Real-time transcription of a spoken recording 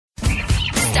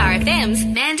Star FM's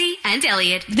Mandy and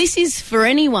Elliot. This is for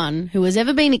anyone who has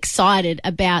ever been excited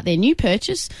about their new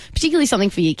purchase, particularly something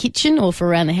for your kitchen or for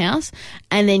around the house,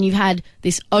 and then you've had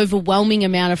this overwhelming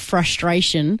amount of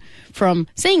frustration from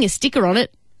seeing a sticker on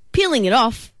it, peeling it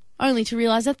off, only to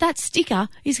realise that that sticker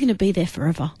is going to be there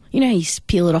forever. You know, you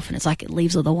peel it off and it's like it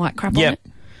leaves all the white crap on it.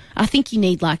 I think you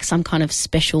need like some kind of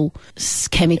special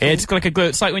chemical. Yeah, it's like a glue.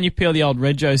 It's like when you peel the old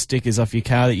Rego stickers off your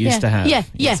car that you used to have. Yeah.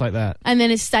 It's like that. And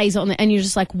then it stays on there and you're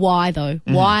just like, why though?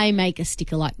 Mm-hmm. Why make a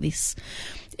sticker like this?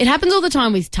 It happens all the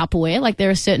time with Tupperware. Like there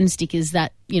are certain stickers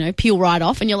that, you know, peel right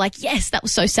off and you're like, yes, that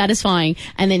was so satisfying.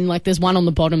 And then like there's one on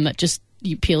the bottom that just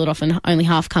you peel it off and only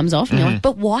half comes off. And you're like,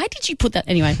 but why did you put that?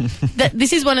 Anyway,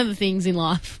 this is one of the things in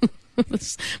life.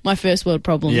 My first world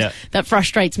problems that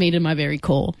frustrates me to my very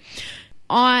core.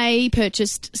 I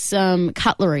purchased some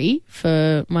cutlery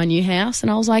for my new house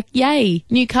and I was like, yay,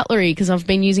 new cutlery, because I've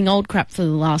been using old crap for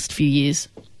the last few years.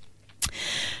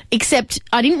 Except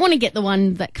I didn't want to get the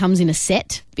one that comes in a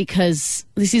set because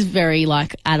this is very,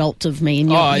 like, adult of me and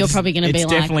you're probably going to be like...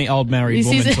 It's definitely old married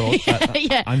woman talk.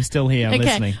 I'm still here. I'm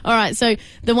listening. All right. So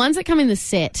the ones that come in the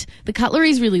set, the cutlery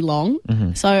is really long.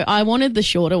 Mm-hmm. So I wanted the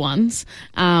shorter ones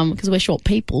because we're short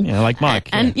people. Yeah, like Mike.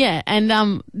 And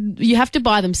you have to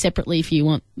buy them separately if you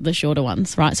want the shorter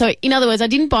ones, right? So in other words, I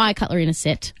didn't buy a cutlery in a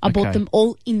set. I bought them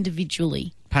all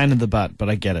individually. Pain in the butt, but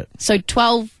I get it. So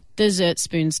 12 dessert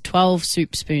spoons, 12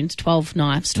 soup spoons, 12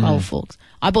 knives, 12 forks.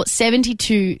 I bought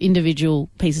 72 individual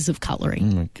pieces of cutlery. Oh,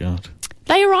 my God.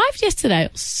 They arrived yesterday. I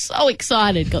was so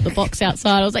excited. Got the box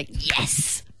outside. I was like,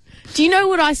 yes. Do you know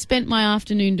what I spent my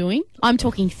afternoon doing? I'm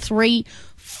talking 3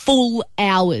 full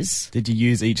hours. Did you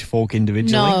use each fork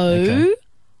individually? No. Okay.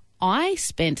 I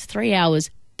spent 3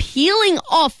 hours peeling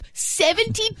off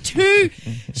 72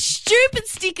 stupid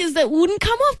stickers that wouldn't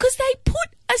come off because they put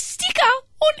a sticker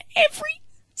on every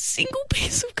single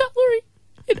piece of cutlery.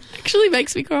 It actually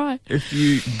makes me cry. If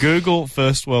you Google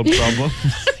first world problem,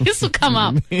 this will come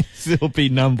up. This will be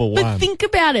number one. But think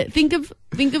about it. Think of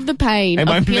the pain Am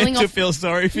of I peeling meant off. to feel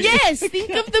sorry for you? Yes,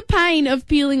 think of the pain of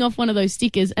peeling off one of those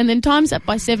stickers and then times that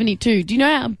by 72. Do you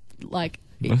know how like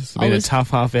Must have been a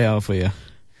tough half hour for you.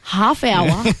 Half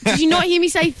hour? Did you not hear me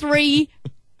say 3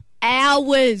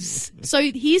 hours? So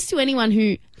here's to anyone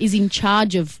who is in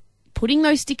charge of putting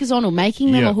those stickers on or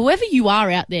making them or whoever you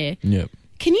are out there. Yep.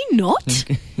 Can you not?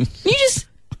 Can you just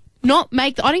not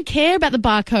make I don't care about the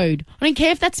barcode. I don't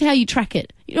care if that's how you track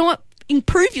it. You know what?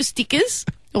 Improve your stickers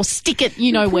or stick it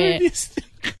where.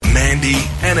 Mandy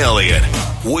and Elliot.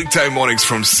 Weekday mornings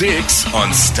from 6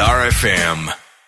 on Star FM.